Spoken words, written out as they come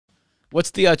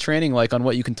What's the training like on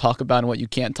what you can talk about and what you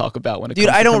can't talk about when it comes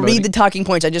to I don't promoting? read the talking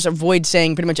points. I just avoid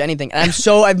saying pretty much anything. And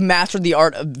I've mastered the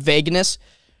art of vagueness.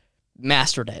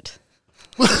 Mastered it.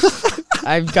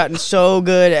 I've gotten so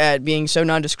good at being so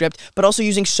nondescript, but also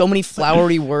using so many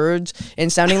flowery words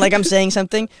and sounding like I'm saying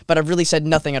something, but I've really said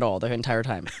nothing at all the entire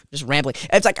time. Just rambling.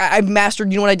 It's like I've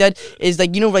mastered, you know what I did? Is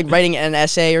like, you know, like writing an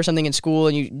essay or something in school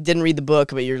and you didn't read the book,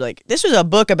 but you're like, this was a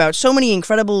book about so many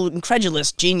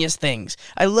incredulous, genius things.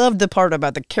 I loved the part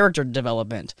about the character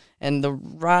development and the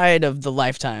ride of the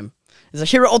lifetime.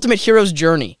 It's a ultimate hero's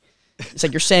journey. It's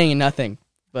like you're saying nothing,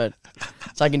 but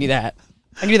so I can do that.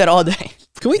 I can do that all day.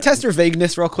 Can we test your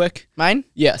vagueness real quick? Mine?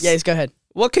 Yes. Yes, go ahead.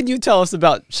 What can you tell us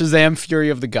about Shazam! Fury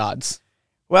of the Gods?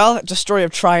 Well, it's a story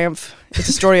of triumph. It's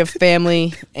a story of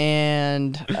family,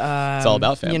 and it's all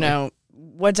about family. You know,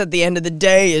 what's at the end of the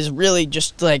day is really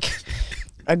just like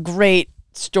a great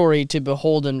story to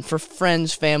beholden for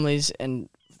friends, families, and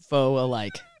foe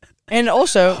alike. And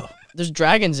also, there's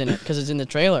dragons in it because it's in the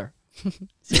trailer.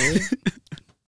 See?